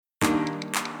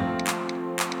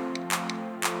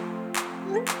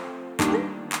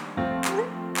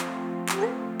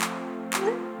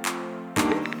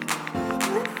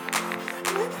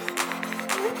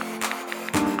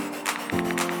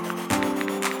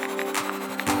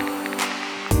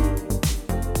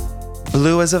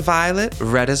Blue as a violet,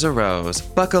 red as a rose.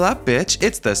 Buckle up, bitch,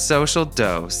 it's The Social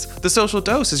Dose. The Social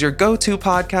Dose is your go-to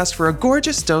podcast for a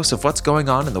gorgeous dose of what's going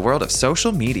on in the world of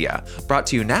social media. Brought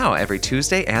to you now every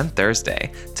Tuesday and Thursday.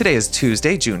 Today is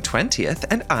Tuesday, June 20th,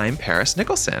 and I'm Paris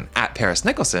Nicholson, at Paris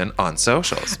Nicholson on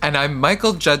socials. And I'm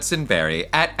Michael Judson Berry,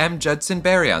 at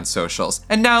MJudsonBerry on socials.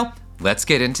 And now, let's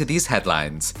get into these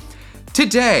headlines.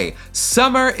 Today,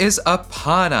 summer is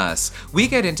upon us. We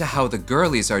get into how the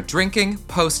girlies are drinking,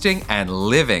 posting, and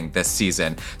living this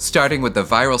season, starting with the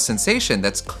viral sensation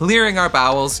that's clearing our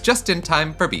bowels just in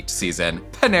time for beach season,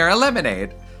 Panera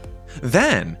Lemonade.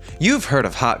 Then, you've heard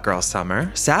of hot girl summer,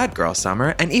 sad girl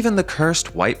summer, and even the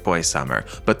cursed white boy summer.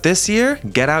 But this year,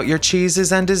 get out your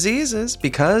cheeses and diseases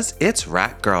because it's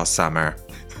rat girl summer.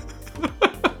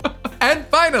 And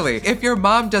finally, if your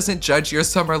mom doesn't judge your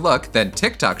summer look, then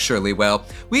TikTok surely will.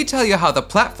 We tell you how the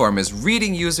platform is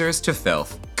reading users to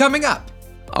filth. Coming up.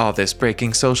 All this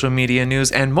breaking social media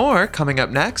news and more coming up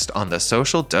next on The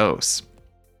Social Dose.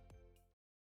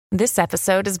 This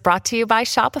episode is brought to you by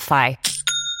Shopify.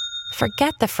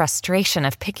 Forget the frustration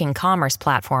of picking commerce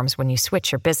platforms when you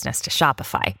switch your business to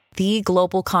Shopify, the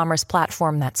global commerce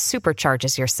platform that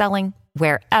supercharges your selling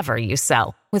wherever you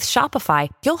sell. With Shopify,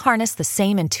 you'll harness the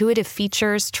same intuitive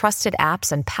features, trusted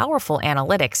apps, and powerful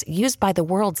analytics used by the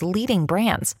world's leading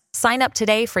brands. Sign up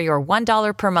today for your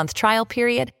 $1 per month trial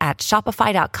period at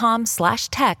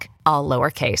shopify.com/tech, all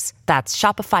lowercase. That's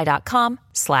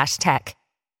shopify.com/tech.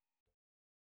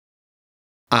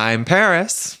 I'm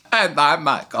Paris. And I'm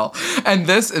Michael. And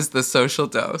this is The Social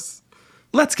Dose.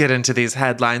 Let's get into these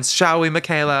headlines, shall we,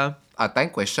 Michaela? I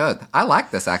think we should. I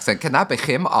like this accent. Can I be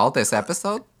him all this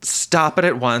episode? Stop it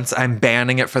at once. I'm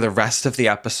banning it for the rest of the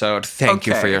episode. Thank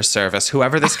you for your service.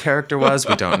 Whoever this character was,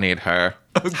 we don't need her.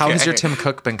 Okay. How has your Tim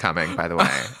Cook been coming, by the way?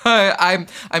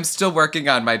 I'm still working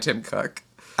on my Tim Cook.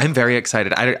 I'm very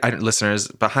excited. Listeners,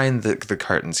 behind the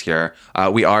curtains here,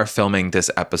 we are filming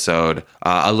this episode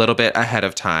a little bit ahead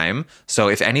of time. So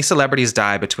if any celebrities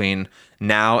die between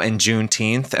now and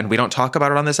Juneteenth and we don't talk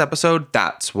about it on this episode,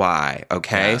 that's why,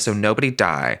 okay? Yes. So nobody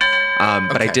die.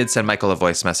 But I did send Michael a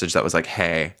voice message that was like,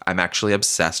 hey, I'm actually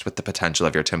obsessed with the potential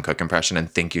of your Tim Cook impression and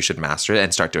think you should master it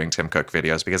and start doing Tim Cook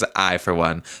videos because I, for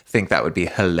one, think that would be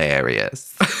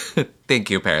hilarious.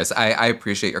 Thank you, Paris. I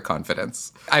appreciate your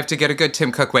confidence. I have to get a good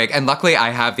Tim Cook wig, and luckily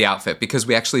I have the outfit because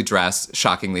we actually dress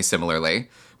shockingly similarly,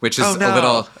 which is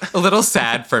a little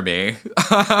sad for me.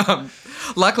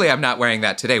 Luckily, I'm not wearing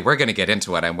that today. We're going to get into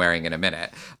what I'm wearing in a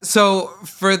minute. So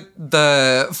for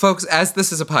the folks, as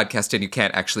this is a podcast and you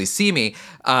can't actually see me,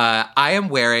 I am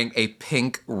wearing a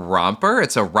pink romper.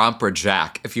 It's a romper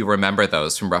jack, if you remember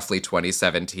those from roughly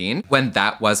 2017, when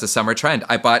that was a summer trend.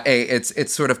 I bought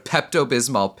it's sort of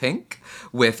Pepto-Bismol pink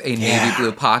with a navy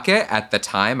blue pocket. At the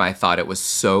time, I thought it was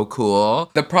so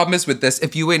cool. The problem is with this,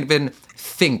 if you even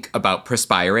think about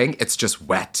perspiring, it's just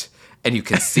wet. And you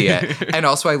can see it. And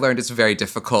also I learned it's very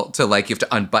difficult to, you have to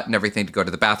unbutton everything to go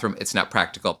to the bathroom. It's not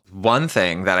practical. One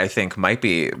thing that I think might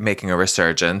be making a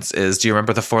resurgence is, do you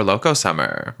remember the Four Loko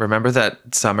summer? Remember that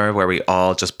summer where we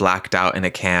all just blacked out in a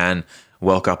can,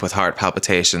 woke up with heart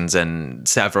palpitations, and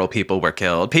several people were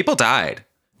killed? People died.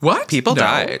 What? People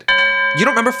died. You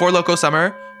don't remember Four Loko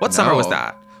summer? What summer was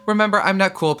that? Remember, I'm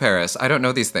not cool, Paris. I don't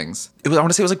know these things. I want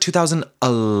to say it was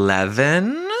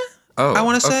 2011. Oh, I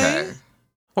want to say. Okay.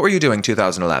 What were you doing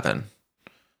 2011?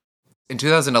 In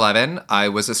 2011, I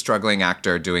was a struggling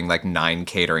actor doing 9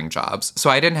 catering jobs. So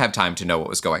I didn't have time to know what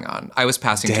was going on. I was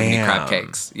passing too many crab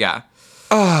cakes. Yeah.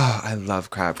 Oh, I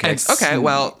love crab cakes. Okay,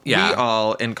 well, we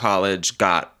all in college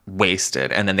got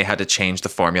wasted. And then they had to change the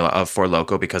formula of Four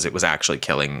Loko because it was actually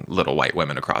killing little white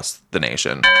women across the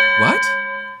nation. What?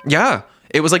 Yeah.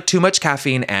 It was too much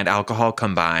caffeine and alcohol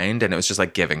combined. And it was just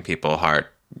giving people heart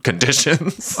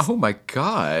conditions. Oh my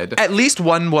God. At least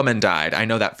one woman died. I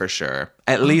know that for sure.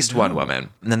 At least one woman.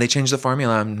 And then they changed the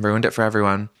formula and ruined it for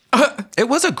everyone. It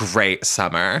was a great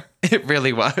summer. It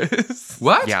really was.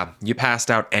 What? Yeah, you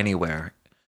passed out anywhere.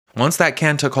 Once that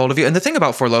can took hold of you. And the thing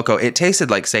about Four Loko, it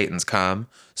tasted like Satan's cum.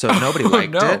 So nobody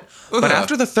liked it. But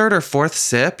after the third or fourth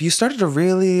sip, you started to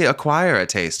really acquire a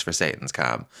taste for Satan's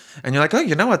cum. And you're like, oh,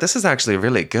 you know what? This is actually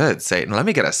really good, Satan. Let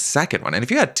me get a second one. And if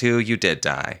you had 2, you did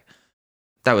die.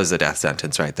 That was a death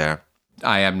sentence right there.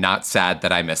 I am not sad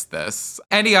that I missed this.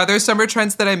 Any other summer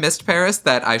trends that I missed, Paris,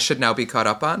 that I should now be caught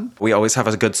up on? We always have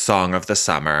a good song of the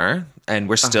summer, and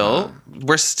we're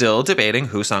still debating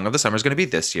who song of the summer is going to be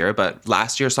this year. But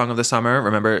last year's song of the summer,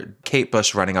 remember Kate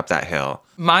Bush, Running Up That Hill.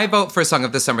 My vote for song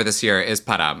of the summer this year is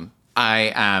Param.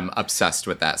 I am obsessed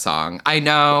with that song. I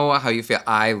know how you feel.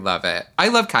 I love it. I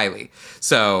love Kylie.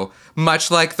 So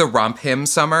much like the romp hymn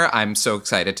Summer, I'm so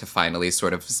excited to finally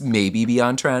sort of maybe be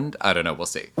on trend. I don't know. We'll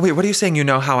see. Wait, what are you saying? You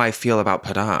know how I feel about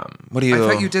Padam? What do you? I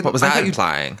thought you didn't. What was that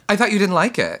implying? I thought you didn't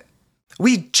like it.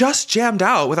 We just jammed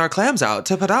out with our clams out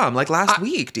to Padam like last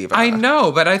week, Diva. I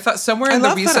know, but I thought somewhere in the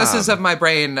love recesses Padam. of my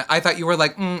brain, I thought you were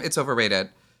like, it's overrated.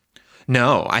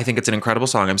 No, I think it's an incredible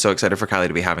song. I'm so excited for Kylie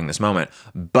to be having this moment.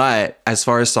 But as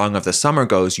far as Song of the Summer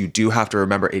goes, you do have to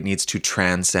remember it needs to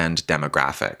transcend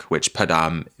demographic, which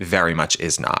Padam very much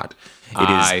is not.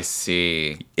 I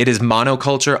see. It is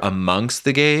monoculture amongst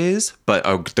the gays,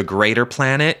 but the greater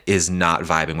planet is not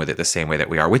vibing with it the same way that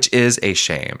we are, which is a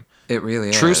shame. It really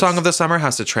is. True Song of the Summer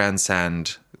has to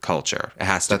transcend culture. It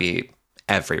has to be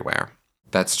everywhere.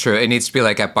 That's true. It needs to be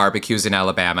like at barbecues in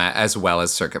Alabama as well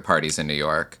as circuit parties in New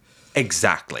York.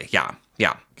 Exactly. Yeah.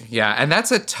 Yeah. Yeah, and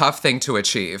that's a tough thing to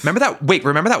achieve. Remember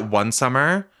that one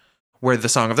summer where the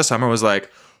Song of the Summer was like,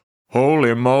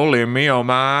 holy moly, me oh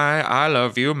my, I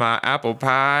love you, my apple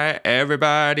pie,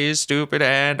 everybody's stupid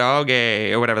and all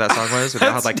gay, or whatever that song was. Where they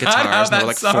had like guitars and there were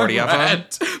like 40 of them.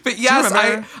 But yes,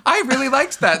 I really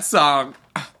liked that song.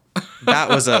 That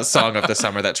was a Song of the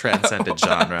Summer that transcended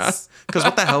genre. Because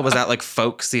what the hell was that like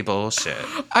folksy bullshit?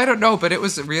 I don't know, but it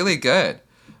was really good.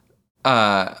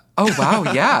 Oh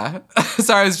wow, yeah.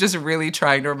 Sorry, I was just really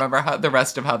trying to remember how the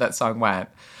rest of how that song went.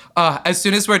 As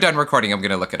soon as we're done recording, I'm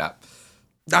gonna look it up.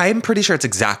 I'm pretty sure it's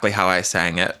exactly how I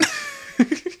sang it.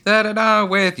 Da-da-da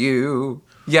with you.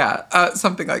 Yeah,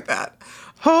 something like that.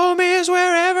 Home is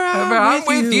wherever I'm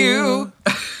with you.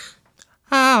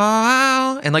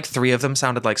 Oh, and like 3 of them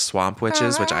sounded like swamp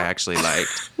witches, which I actually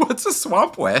liked. What's a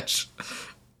swamp witch?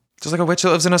 Just like a witch that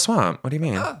lives in a swamp. What do you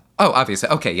mean? Oh, obviously.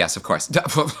 Okay, yes, of course.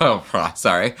 Oh,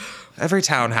 sorry. Every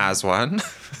town has one.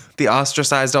 The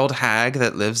ostracized old hag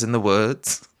that lives in the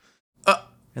woods.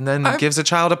 And then gives a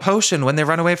child a potion when they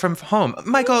run away from home.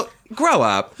 Michael, grow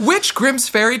up. Which Grimm's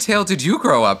fairy tale did you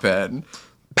grow up in?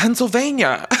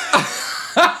 Pennsylvania.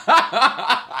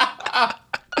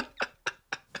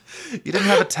 You didn't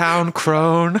have a town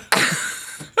crone?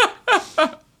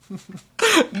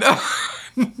 No.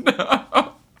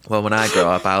 Well, when I grow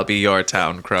up, I'll be your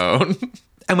town crone.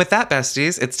 And with that,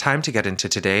 besties, it's time to get into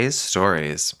today's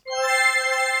stories.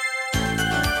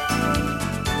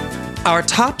 Our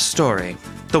top story.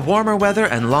 The warmer weather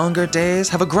and longer days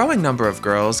have a growing number of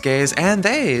girls, gays, and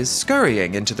theys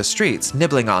scurrying into the streets,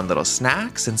 nibbling on little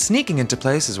snacks and sneaking into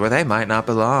places where they might not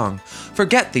belong.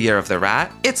 Forget the year of the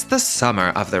rat, it's the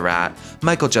summer of the rat.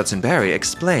 Michael Judson Berry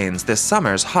explains this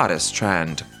summer's hottest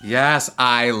trend. Yes,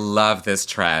 I love this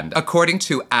trend. According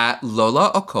to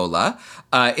 @Lola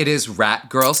it is Rat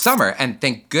Girl Summer, and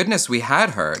thank goodness we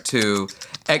had her to...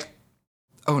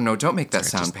 Oh no, don't make that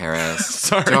sound, Paris.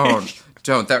 Sorry.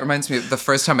 Don't. That reminds me of the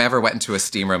first time I ever went into a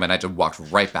steam room and I just walked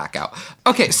right back out.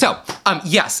 Okay, so,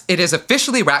 yes, it is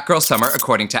officially Rat Girl Summer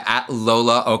according to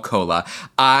 @Lola.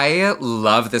 I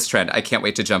love this trend. I can't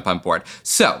wait to jump on board.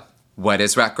 So, what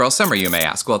is Rat Girl Summer, you may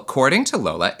ask? Well, according to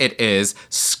Lola, it is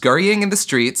scurrying in the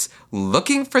streets,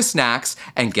 looking for snacks,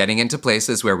 and getting into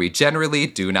places where we generally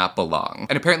do not belong.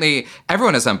 And apparently,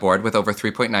 everyone is on board with over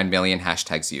 3.9 million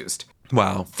hashtags used.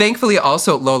 Wow. Thankfully,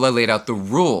 also, Lola laid out the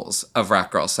rules of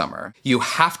Rat Girl Summer. You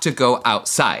have to go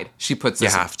outside. She puts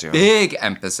this big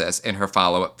emphasis in her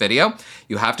follow-up video.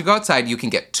 You have to go outside. You can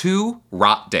get 2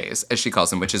 rot days, as she calls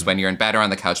them, which is when you're in bed or on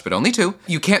the couch, but only 2.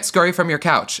 You can't scurry from your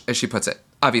couch, as she puts it,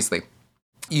 obviously.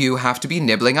 You have to be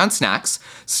nibbling on snacks.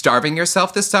 Starving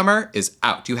yourself this summer is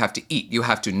out. You have to eat. You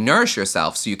have to nourish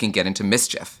yourself so you can get into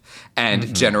mischief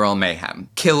and general mayhem.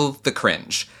 Kill the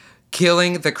cringe.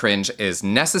 Killing the cringe is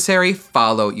necessary.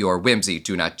 Follow your whimsy.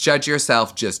 Do not judge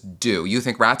yourself. Just do. You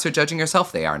think rats are judging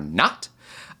yourself? They are not.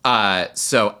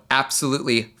 So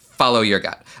absolutely follow your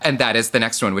gut. And that is the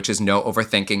next one, which is no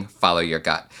overthinking. Follow your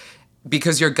gut.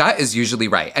 Because your gut is usually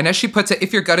right. And as she puts it,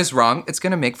 if your gut is wrong, it's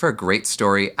going to make for a great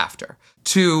story after.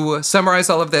 To summarize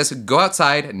all of this, go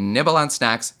outside, nibble on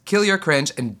snacks, kill your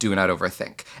cringe, and do not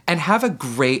overthink. And have a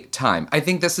great time. I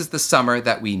think this is the summer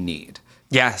that we need.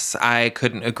 Yes, I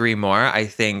couldn't agree more. I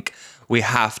think we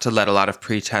have to let a lot of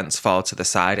pretense fall to the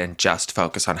side and just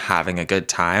focus on having a good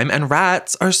time. And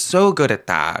rats are so good at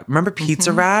that. Remember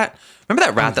Pizza Rat? Remember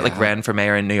that rat that like ran for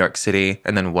mayor in New York City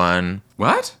and then won?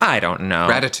 What? I don't know.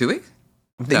 Ratatouille?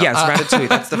 Yes, Ratatouille.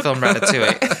 That's the film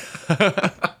Ratatouille.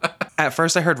 At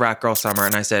first I heard Rat Girl Summer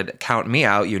and I said, count me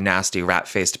out, you nasty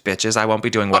rat-faced bitches. I won't be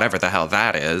doing whatever the hell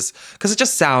that is. Because it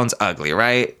just sounds ugly,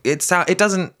 right? It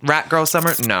doesn't, Rat Girl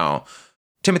Summer? No.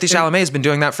 Timothée Chalamet's been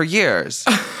doing that for years.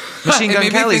 Machine Gun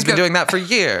Kelly's been doing that for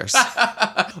years.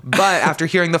 But after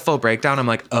hearing the full breakdown, I'm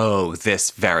like, oh,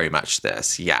 this, very much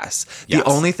this, yes. The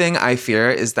only thing I fear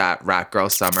is that Rat Girl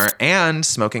Summer and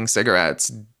smoking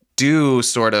cigarettes do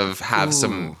sort of have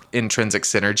some intrinsic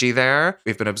synergy there.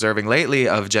 We've been observing lately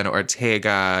of Jenna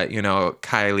Ortega,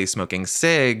 Kylie smoking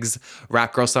cigs.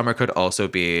 Rat Girl Summer could also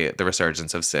be the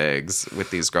resurgence of cigs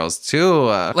with these girls too.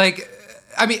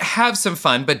 Have some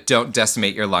fun, but don't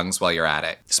decimate your lungs while you're at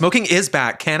it. Smoking is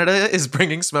back. Canada is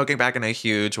bringing smoking back in a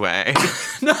huge way.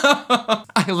 No.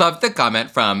 I love the comment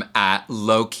from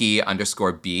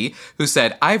 @lowkey_B, who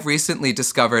said, I've recently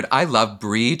discovered I love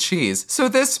brie cheese, so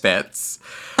this fits.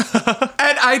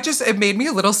 And it made me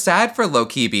a little sad for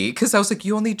Lowkey B, because I was like,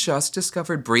 you only just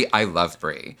discovered brie. I love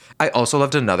brie. I also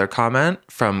loved another comment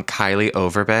from Kylie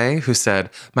Overbay, who said,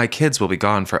 my kids will be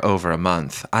gone for over a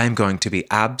month. I'm going to be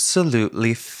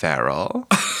absolutely feral.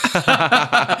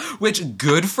 Which,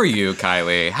 good for you,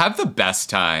 Kylie. Have the best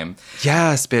time.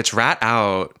 Yes, bitch. Rat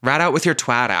out. Rat out with your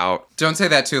twat out. Don't say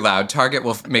that too loud. Target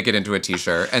will make it into a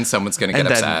t-shirt and someone's going to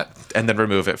get upset. And then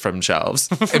remove it from shelves.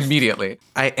 Immediately.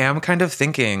 I am kind of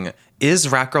thinking, is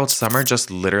Rat Girl Summer just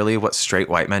literally what straight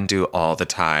white men do all the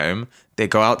time? They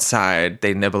go outside,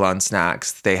 they nibble on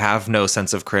snacks, they have no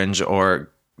sense of cringe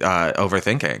or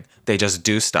overthinking. They just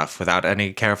do stuff without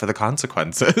any care for the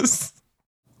consequences.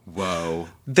 Whoa.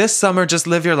 This summer, just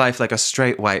live your life like a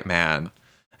straight white man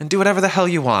and do whatever the hell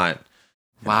you want.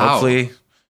 Wow. And hopefully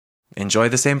enjoy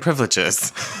the same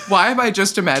privileges. Why am I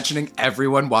just imagining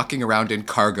everyone walking around in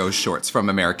cargo shorts from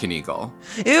American Eagle?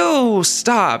 Ew,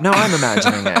 stop. No, I'm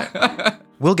imagining it.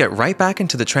 We'll get right back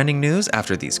into the trending news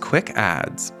after these quick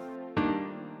ads.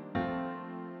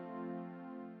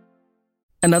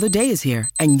 Another day is here,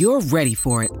 and you're ready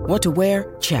for it. What to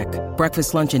wear? Check.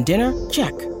 Breakfast, lunch, and dinner?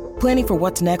 Check. Planning for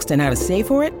what's next and how to save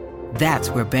for it? That's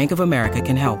where Bank of America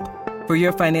can help. For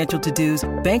your financial to-dos,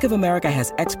 Bank of America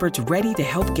has experts ready to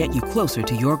help get you closer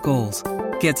to your goals.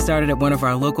 Get started at one of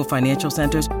our local financial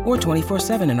centers or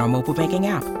 24/7 in our mobile banking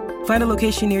app. Find a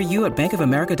location near you at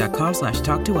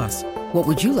bankofamerica.com/talktous. What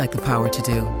would you like the power to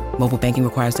do? Mobile banking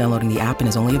requires downloading the app and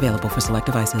is only available for select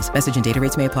devices. Message and data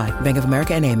rates may apply. Bank of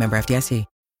America NA, member FDIC.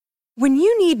 When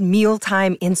you need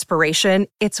mealtime inspiration,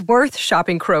 it's worth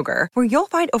shopping Kroger, where you'll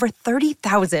find over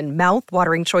 30,000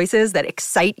 mouth-watering choices that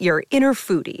excite your inner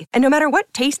foodie. And no matter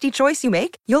what tasty choice you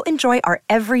make, you'll enjoy our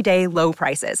everyday low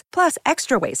prices, plus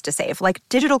extra ways to save, like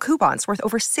digital coupons worth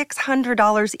over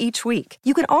 $600 each week.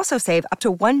 You can also save up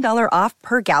to $1 off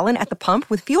per gallon at the pump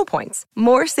with fuel points.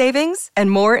 More savings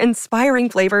and more inspiring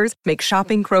flavors make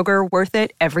shopping Kroger worth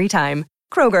it every time.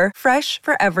 Kroger, fresh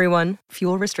for everyone.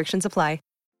 Fuel restrictions apply.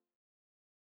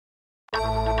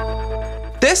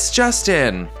 This just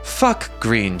in. Fuck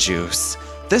green juice.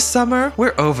 This summer,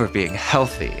 we're over being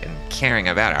healthy and caring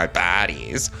about our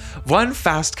bodies. One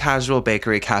fast casual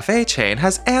bakery cafe chain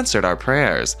has answered our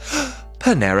prayers.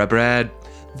 Panera Bread.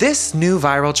 This new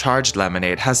viral charged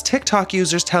lemonade has TikTok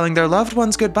users telling their loved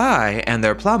ones goodbye and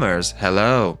their plumbers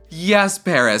hello. Yes,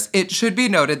 Paris. It should be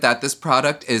noted that this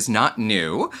product is not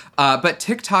new, but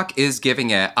TikTok is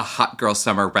giving it a hot girl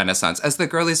summer renaissance as the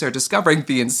girlies are discovering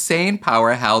the insane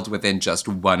power held within just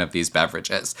one of these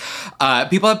beverages.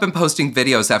 People have been posting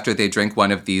videos after they drink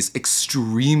one of these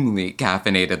extremely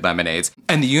caffeinated lemonades,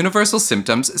 and the universal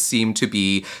symptoms seem to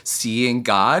be seeing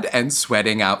God and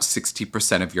sweating out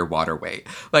 60% of your water weight.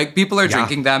 Like, people are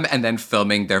drinking them and then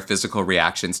filming their physical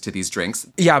reactions to these drinks.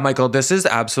 Yeah, Michael, this is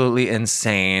absolutely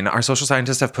insane. Our social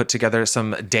scientists have put together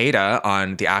some data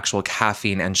on the actual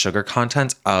caffeine and sugar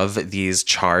content of these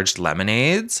charged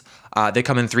lemonades. They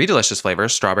come in 3 delicious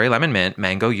flavors: strawberry lemon mint,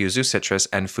 mango yuzu citrus,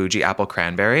 and Fuji apple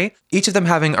cranberry, each of them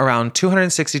having around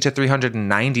 260 to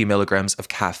 390 milligrams of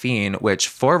caffeine, which,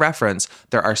 for reference,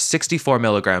 there are 64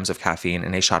 milligrams of caffeine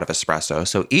in a shot of espresso.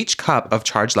 So each cup of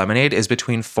charged lemonade is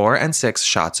between 4 and 6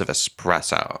 shots of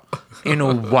espresso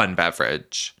in one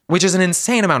beverage, which is an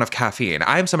insane amount of caffeine.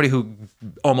 I'm somebody who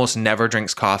almost never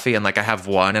drinks coffee, and I have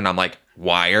one and I'm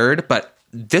wired, but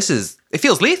it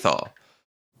feels lethal.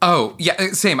 Oh,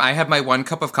 yeah, same. I have my 1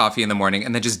 cup of coffee in the morning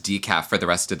and then just decaf for the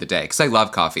rest of the day because I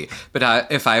love coffee. But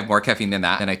if I have more caffeine than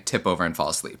that, then I tip over and fall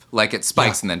asleep. It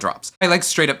spikes and then drops. I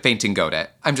straight up fainting goat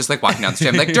it. I'm just walking down the street,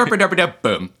 I'm derp, derp, derp,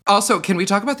 boom. Also, can we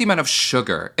talk about the amount of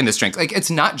sugar in this drink? It's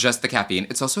not just the caffeine,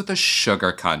 it's also the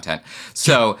sugar content.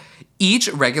 So each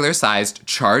regular-sized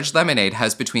charged lemonade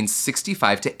has between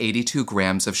 65 to 82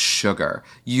 grams of sugar,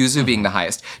 yuzu being the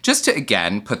highest. Just to,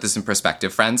 again, put this in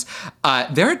perspective, friends,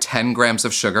 there are 10 grams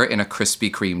of sugar in a Krispy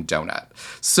Kreme donut.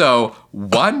 So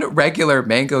 1 regular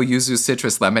mango yuzu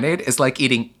citrus lemonade is like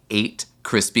eating 8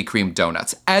 Krispy Kreme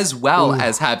donuts, as well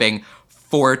as having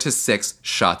 4 to 6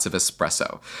 shots of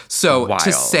espresso. So Wild.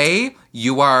 to say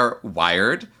you are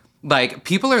wired, like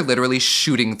people are literally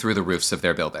shooting through the roofs of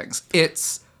their buildings.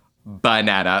 It's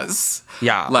bananas.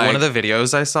 Yeah, Like, one of the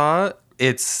videos I saw,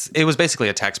 it was basically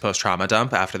a text post trauma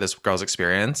dump after this girl's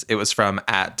experience. It was from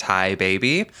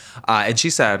 @ThaiBaby, and she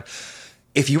said,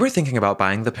 "If you were thinking about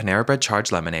buying the Panera Bread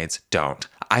charged lemonades, don't.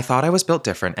 I thought I was built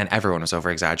different and everyone was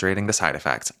over-exaggerating the side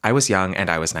effects. I was young and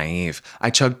I was naive. I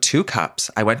chugged 2 cups.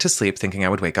 I went to sleep thinking I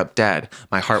would wake up dead.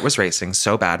 My heart was racing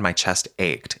so bad my chest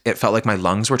ached. It felt like my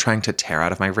lungs were trying to tear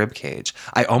out of my rib cage.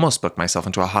 I almost booked myself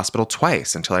into a hospital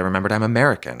twice until I remembered I'm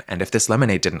American. And if this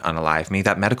lemonade didn't unalive me,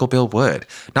 that medical bill would.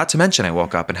 Not to mention I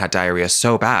woke up and had diarrhea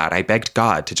so bad I begged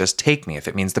God to just take me if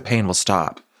it means the pain will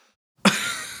stop."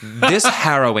 This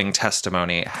harrowing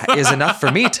testimony is enough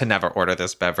for me to never order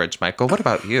this beverage, Michael. What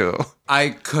about you?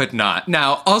 I could not.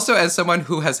 Now, also as someone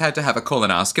who has had to have a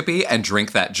colonoscopy and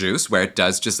drink that juice where it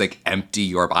does just like empty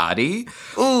your body.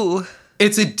 Ooh.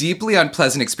 It's a deeply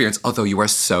unpleasant experience, although you are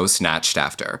so snatched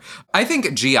after. I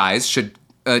think GIs should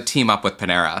team up with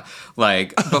Panera,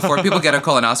 like before people get a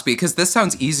colonoscopy, because this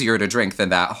sounds easier to drink than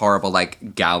that horrible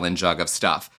like gallon jug of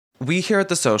stuff. We here at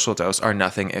The Social Dose are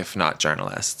nothing if not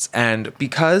journalists. And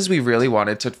because we really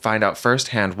wanted to find out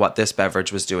firsthand what this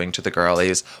beverage was doing to the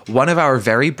girlies, one of our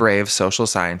very brave social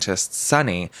scientists,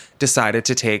 Sunny, decided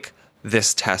to take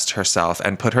this test herself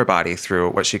and put her body through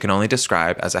what she can only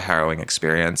describe as a harrowing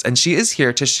experience. And she is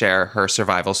here to share her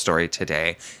survival story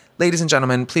today. Ladies and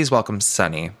gentlemen, please welcome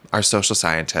Sunny, our social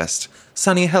scientist.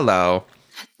 Sunny, hello.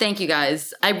 Thank you,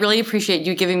 guys. I really appreciate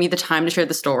you giving me the time to share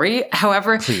the story.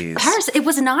 However, Please. Paris, it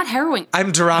was not harrowing.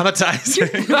 I'm dramatizing.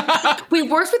 We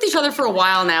worked with each other for a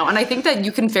while now, and I think that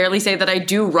you can fairly say that I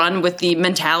do run with the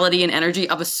mentality and energy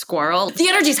of a squirrel. The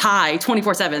energy's high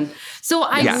 24/7. So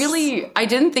I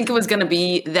didn't think it was going to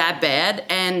be that bad,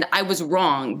 and I was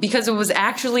wrong because it was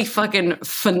actually fucking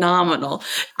phenomenal.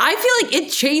 I feel like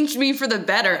it changed me for the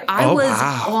better. I was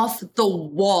off the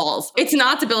walls. It's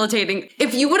not debilitating.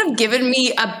 If you would have given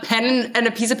me a pen and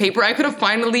a piece of paper, I could have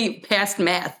finally passed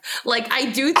math. Like, I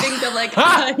do think that, like,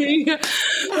 I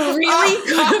really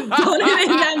could have done it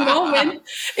in that moment.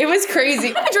 It was crazy.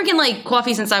 I've been drinking, like,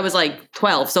 coffee since I was, like,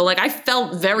 12. So, like, I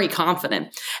felt very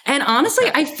confident. And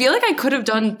honestly, I feel like I could have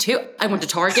done, too. I went to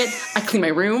Target. I cleaned my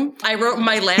room. I wrote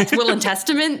my last will and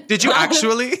testament. Did you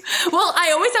actually? Well,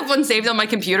 I always have one saved on my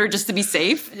computer just to be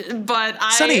safe. But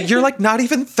Sunny, you're, like, not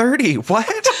even 30. What?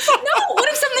 No, what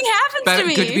if something happens to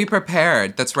me? Good to be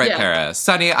prepared. That's right, Paris.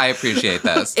 Sunny, I appreciate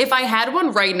this. If I had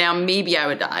one right now, maybe I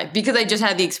would die because I just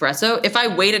had the espresso. If I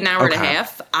wait an hour and a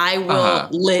half, I will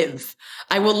live.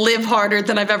 I will live harder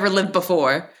than I've ever lived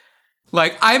before.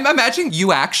 Like, I'm imagining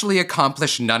you actually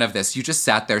accomplished none of this. You just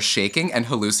sat there shaking and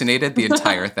hallucinated the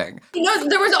entire thing. No,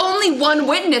 there was only one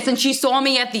witness, and she saw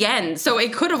me at the end. So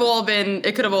it could have all been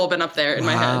up there in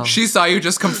my head. She saw you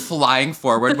just come flying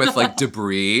forward with like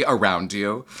debris around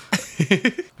you.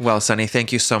 Well, Sunny,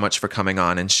 thank you so much for coming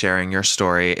on and sharing your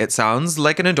story. It sounds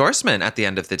like an endorsement at the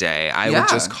end of the day. I would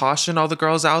just caution all the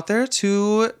girls out there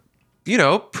to,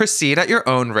 proceed at your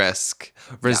own risk.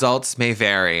 Results may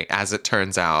vary, as it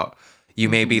turns out. You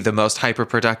may be the most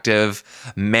hyperproductive,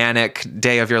 manic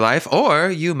day of your life, or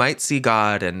you might see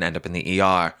God and end up in the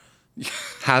ER.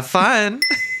 Have fun.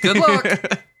 Good luck.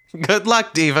 Good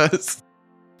luck, divas.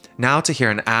 Now to hear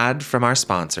an ad from our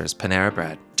sponsors, Panera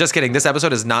Bread. Just kidding, this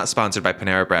episode is not sponsored by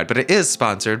Panera Bread, but it is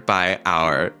sponsored by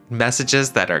our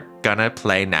messages that are gonna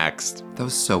play next. That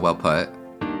was so well put.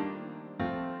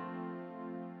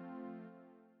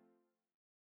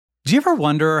 Do you ever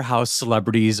wonder how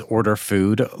celebrities order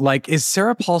food? Like, is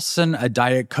Sarah Paulson a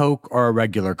Diet Coke or a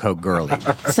regular Coke girlie?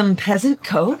 Some peasant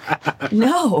Coke?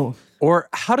 No. Or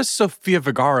how does Sofia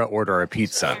Vergara order a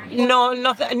pizza? No,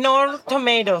 nothing. No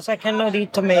tomatoes. I cannot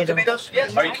eat tomatoes. Tomatoes?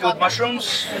 Yes. Are you cool with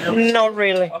mushrooms? Not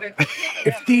really. Okay.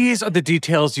 If these are the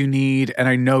details you need, and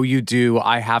I know you do,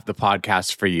 I have the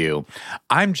podcast for you.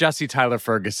 I'm Jesse Tyler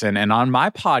Ferguson, and on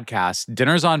my podcast,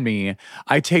 Dinners on Me,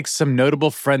 I take some notable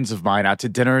friends of mine out to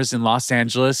dinners in Los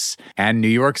Angeles and New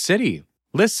York City.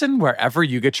 Listen wherever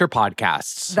you get your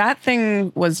podcasts. That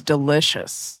thing was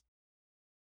delicious.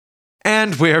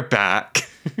 And we're back.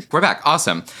 We're back.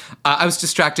 Awesome. I was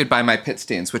distracted by my pit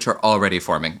stains, which are already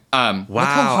forming. Wow,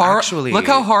 look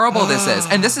how horrible this is.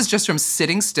 And this is just from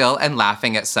sitting still and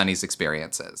laughing at Sunny's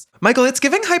experiences. Michael, it's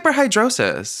giving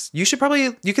hyperhidrosis.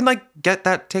 You can get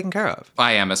that taken care of.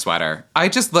 I am a sweater. I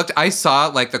saw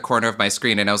like the corner of my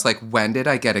screen and I was like, when did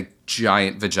I get a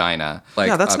giant vagina? Like,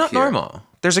 yeah, that's not here? normal.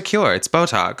 There's a cure. It's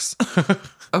Botox.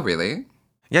 Oh, really?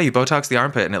 Yeah, you Botox the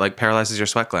armpit and it paralyzes your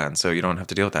sweat glands, so you don't have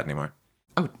to deal with that anymore.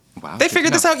 Oh, Wow. They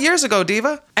figured this out years ago,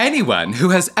 Diva. Anyone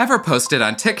who has ever posted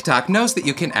on TikTok knows that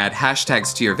you can add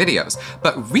hashtags to your videos.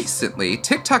 But recently,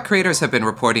 TikTok creators have been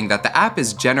reporting that the app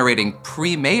is generating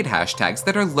pre-made hashtags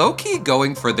that are low-key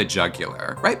going for the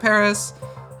jugular. Right, Paris?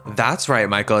 That's right,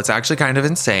 Michael. It's actually kind of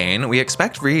insane. We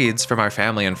expect reads from our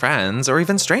family and friends, or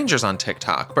even strangers on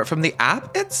TikTok, but from the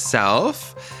app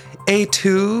itself, et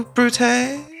tu,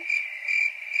 Brute?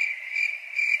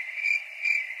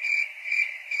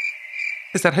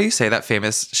 Is that how you say that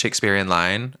famous Shakespearean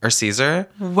line? Or Caesar?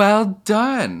 Well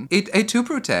done. Et tu,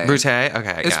 Brute. Brute?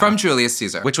 Okay, It's from Julius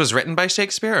Caesar. Which was written by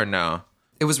Shakespeare or no?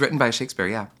 It was written by Shakespeare,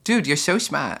 yeah. Dude, you're so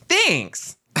smart.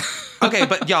 Thanks. Okay,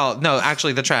 but y'all, no,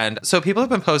 actually the trend. So people have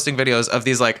been posting videos of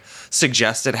these like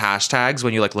suggested hashtags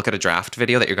when you like look at a draft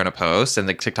video that you're going to post, and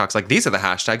the TikTok's like, these are the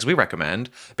hashtags we recommend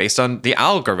based on the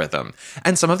algorithm.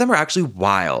 And some of them are actually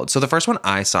wild. So the first one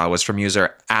I saw was from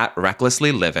user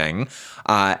 @recklesslyliving.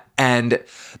 And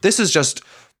this is just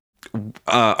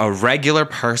a regular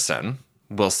person,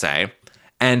 we'll say.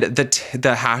 And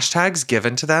the hashtags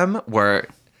given to them were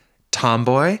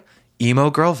tomboy, emo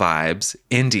girl vibes,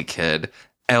 indie kid,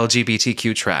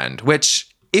 LGBTQ trend, which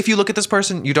if you look at this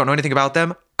person, you don't know anything about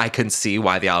them, I can see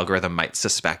why the algorithm might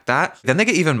suspect that. Then they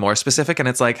get even more specific and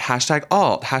it's like hashtag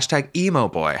alt, hashtag emo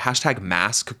boy, hashtag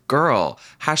mask girl,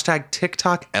 hashtag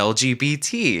TikTok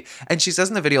LGBT. And she says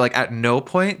in the video, like, at no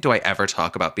point do I ever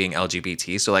talk about being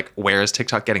LGBT. So like, where is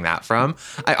TikTok getting that from?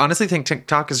 I honestly think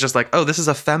TikTok is just like, oh, this is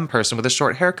a femme person with a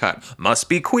short haircut. Must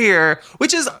be queer,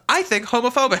 which is, I think,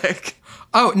 homophobic.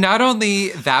 Oh, not only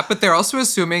that, but they're also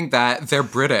assuming that they're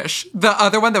British. The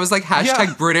other one that was like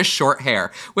hashtag British short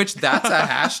hair, which that's a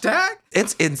hashtag?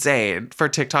 It's insane for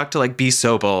TikTok to like be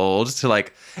so bold to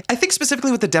like, I think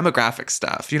specifically with the demographic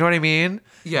stuff, you know what I mean?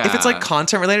 Yeah. If it's like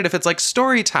content related, if it's like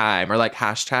story time or like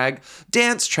hashtag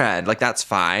dance trend, like that's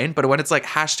fine. But when it's like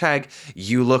hashtag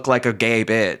you look like a gay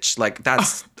bitch, like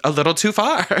that's a little too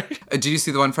far. Did you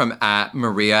see the one from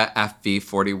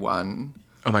 @MariaFV41?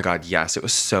 Oh my God, yes, it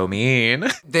was so mean.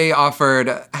 They offered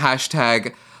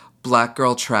hashtag Black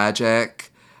Girl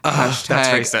Tragic. Hashtag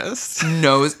that's racist.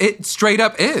 Nose. It straight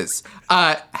up is.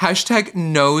 Hashtag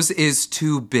nose is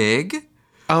too big.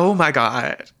 Oh my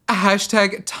God.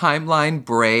 Hashtag timeline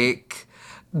break.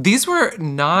 These were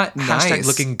not nice. Hashtag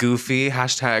looking goofy.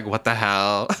 Hashtag what the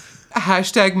hell.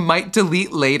 Hashtag might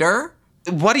delete later.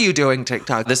 What are you doing,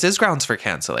 TikTok? This is grounds for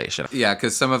cancellation. Yeah,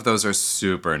 because some of those are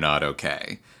super not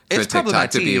okay. For It's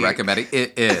TikTok to be problematic. recommending.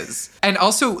 It is. And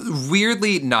also,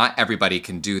 weirdly, not everybody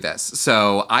can do this.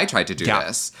 So I tried to do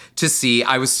this to see.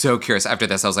 I was so curious after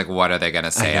this. I was like, what are they going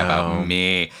to say about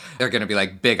me? They're going to be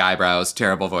like big eyebrows,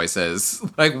 terrible voices.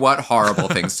 Like, what horrible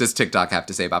things does TikTok have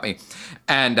to say about me?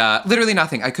 And literally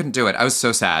nothing. I couldn't do it. I was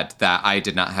so sad that I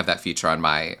did not have that feature on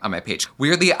my page.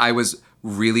 Weirdly, I was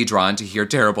really drawn to hear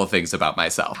terrible things about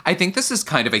myself. I think this is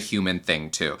kind of a human thing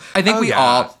too. I think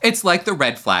all, it's like the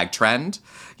red flag trend,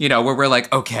 you know, where we're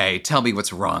like, okay, tell me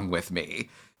what's wrong with me.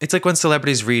 It's like when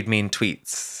celebrities read mean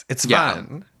tweets. It's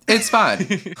fun. It's fun.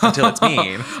 Until it's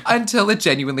mean. Until it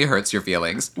genuinely hurts your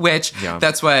feelings, which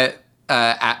that's what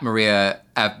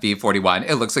 @MariaFV41,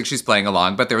 it looks like she's playing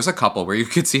along, but there was a couple where you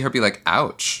could see her be like,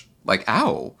 ouch, like,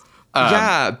 ow.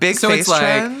 Big so face it's like,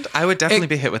 trend. I would definitely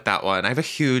be hit with that one. I have a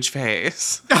huge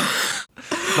face.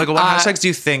 Like, what hashtags do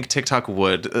you think TikTok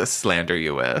would slander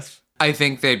you with? I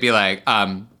think they'd be like,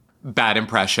 bad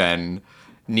impression,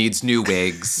 needs new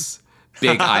wigs,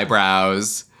 big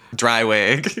eyebrows, dry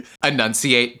wig,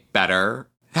 enunciate better,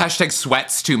 hashtag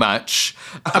sweats too much,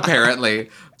 apparently.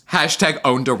 Hashtag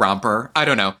owned a romper. I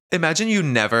don't know. Imagine you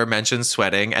never mention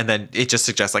sweating and then it just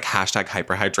suggests like hashtag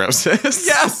hyperhidrosis.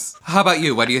 Yes. How about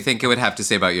you? What do you think it would have to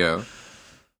say about you?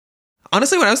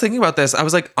 Honestly, when I was thinking about this, I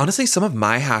was like, honestly, some of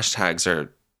my hashtags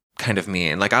are kind of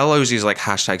mean. Like I'll always use like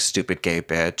hashtag stupid gay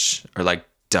bitch or like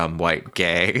dumb white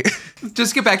gay.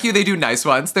 Just get back to you. They do nice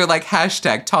ones. They're like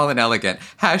hashtag tall and elegant,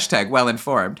 hashtag well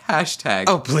informed, hashtag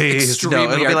oh please extremely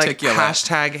no, it'll be articulate. Like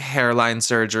hashtag hairline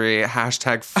surgery,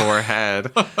 hashtag forehead,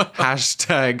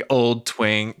 hashtag old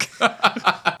twink.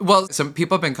 Well, some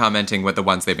people have been commenting with the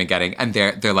ones they've been getting, and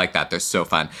they're like that. They're so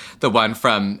fun. The one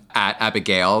from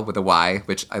 @Abigail with a Y,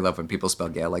 which I love when people spell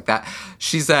Gail like that.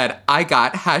 She said, I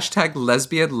got hashtag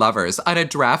lesbian lovers on a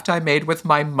draft I made with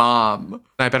my mom.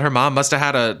 I bet her mom must have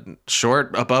had a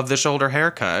short above the shoulder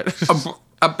haircut.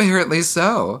 Apparently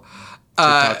so.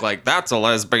 TikTok like, that's a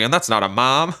lesbian. That's not a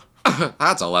mom.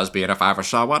 That's a lesbian if I ever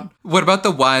saw one. What about the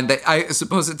one that I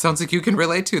suppose it sounds like you can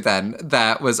relate to then?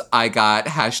 That was, I got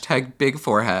hashtag big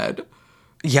forehead.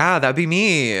 Yeah, that'd be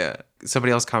me.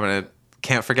 Somebody else commented,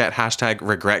 can't forget hashtag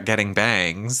regret getting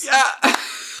bangs. Yeah.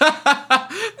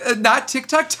 Not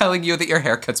TikTok telling you that your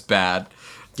haircut's bad.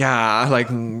 Yeah, like,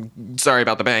 sorry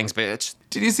about the bangs, bitch.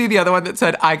 Did you see the other one that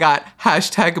said, I got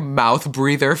hashtag mouth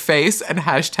breather face and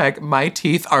hashtag my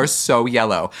teeth are so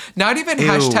yellow? Not even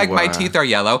hashtag my teeth are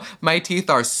yellow. My teeth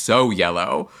are so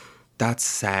yellow. That's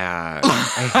sad.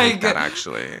 I hate that,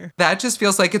 actually. That just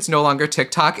feels like it's no longer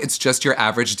TikTok. It's just your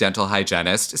average dental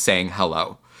hygienist saying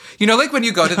hello. You know, like when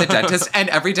you go to the dentist and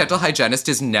every dental hygienist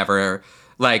is never,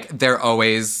 like, they're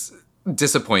always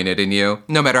disappointed in you.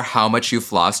 No matter how much you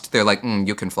flossed, they're like,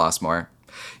 you can floss more.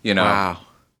 You know? Wow.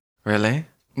 Really?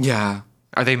 Yeah.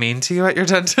 Are they mean to you at your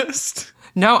dentist?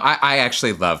 No, I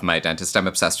actually love my dentist. I'm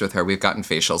obsessed with her. We've gotten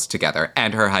facials together.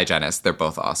 And her hygienist. They're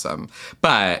both awesome.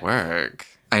 But... Work.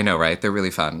 I know, right? They're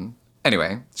really fun.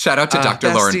 Anyway, shout out to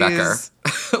Dr. Lauren Becker.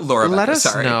 Laura Becker, let us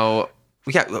sorry. know.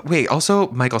 Yeah, wait, also,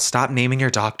 Michael, stop naming your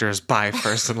doctors by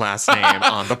first and last name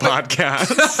on the podcast.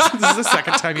 This is the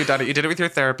second time you've done it. You did it with your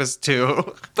therapist,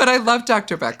 too. But I love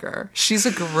Dr. Becker. She's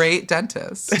a great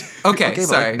dentist. Okay, sorry. But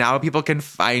like, now people can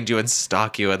find you and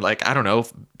stalk you and, like, I don't know,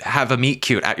 have a meet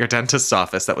cute at your dentist's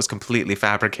office that was completely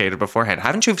fabricated beforehand.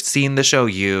 Haven't you seen the show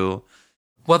You?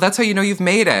 Well, that's how you know you've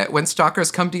made it, when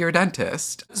stalkers come to your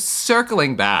dentist.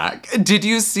 Circling back, did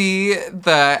you see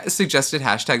the suggested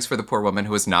hashtags for the poor woman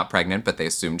who was not pregnant, but they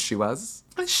assumed she was?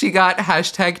 She got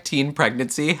hashtag teen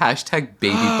pregnancy, hashtag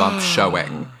baby bump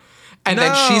showing. And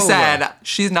then she said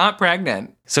she's not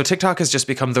pregnant. So TikTok has just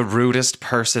become the rudest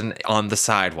person on the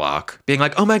sidewalk, being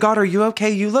like, oh my God, are you okay?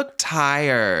 You look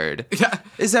tired. Yeah.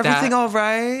 Is everything all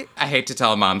right? I hate to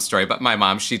tell a mom's story, but my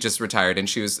mom, she just retired and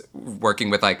she was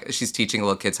working with, like, she's teaching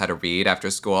little kids how to read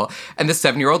after school. And the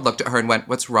 7-year-old looked at her and went,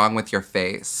 what's wrong with your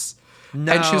face?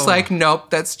 No. And she was like, nope,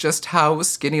 that's just how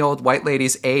skinny old white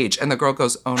ladies age. And the girl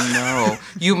goes, oh no,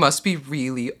 you must be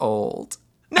really old.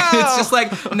 No. It's just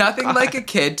like nothing like a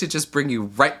kid to just bring you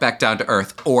right back down to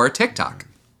earth, or TikTok.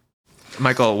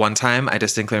 Michael, one time I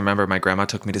distinctly remember my grandma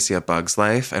took me to see A Bug's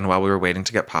Life, and while we were waiting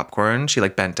to get popcorn, she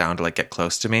like bent down to like get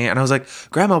close to me, and I was like,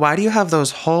 Grandma, why do you have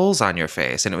those holes on your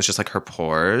face? And it was just like her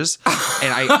pores.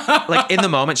 And I like in the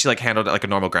moment she like handled it like a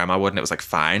normal grandma would, and it was like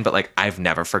fine, but like I've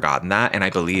never forgotten that, and I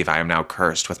believe I am now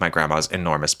cursed with my grandma's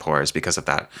enormous pores because of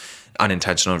that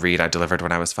unintentional read I delivered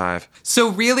when I was 5. So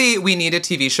really, we need a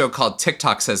TV show called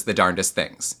TikTok Says the Darndest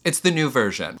Things. It's the new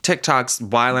version. TikTok's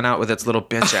wiling out with its little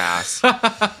bitch ass.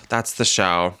 That's the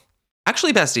show.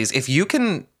 Actually, besties, if you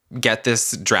can get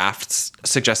this draft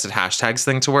suggested hashtags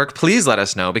thing to work, please let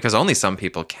us know, because only some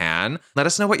people can. Let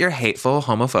us know what your hateful,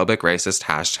 homophobic, racist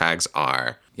hashtags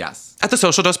are. Yes. At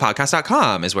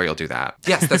thesocialdosepodcast.com is where you'll do that.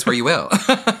 Yes, that's where you will.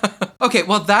 Okay,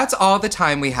 well, that's all the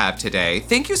time we have today.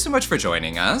 Thank you so much for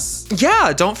joining us.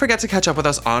 Yeah, don't forget to catch up with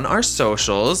us on our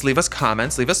socials. Leave us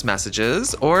comments, leave us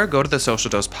messages, or go to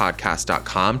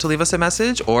thesocialdosepodcast.com to leave us a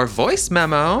message or voice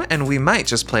memo, and we might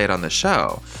just play it on the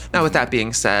show. Now, with that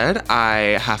being said,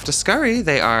 I have to scurry.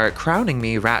 They are crowning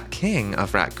me Rat King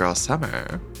of Rat Girl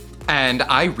Summer. And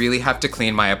I really have to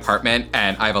clean my apartment,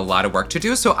 and I have a lot of work to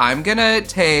do, so I'm gonna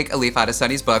take a leaf out of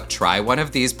Sunny's book, try one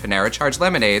of these Panera Charge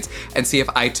lemonades, and see if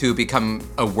I too become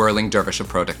a whirling dervish of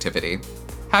productivity.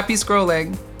 Happy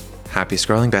scrolling. Happy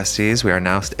scrolling, besties. We are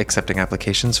now accepting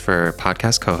applications for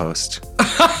podcast co-host.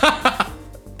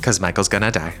 Because Michael's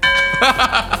gonna die.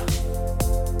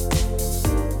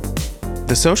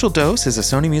 The Social Dose is a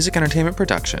Sony Music Entertainment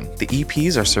production. The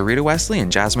EPs are Sarita Wesley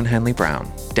and Jasmine Henley Brown.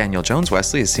 Daniel Jones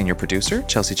Wesley is senior producer,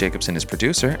 Chelsea Jacobson is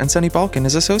producer, and Sunny Balkin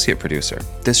is associate producer.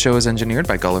 This show is engineered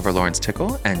by Gulliver Lawrence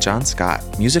Tickle and John Scott.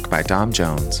 Music by Dom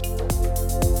Jones.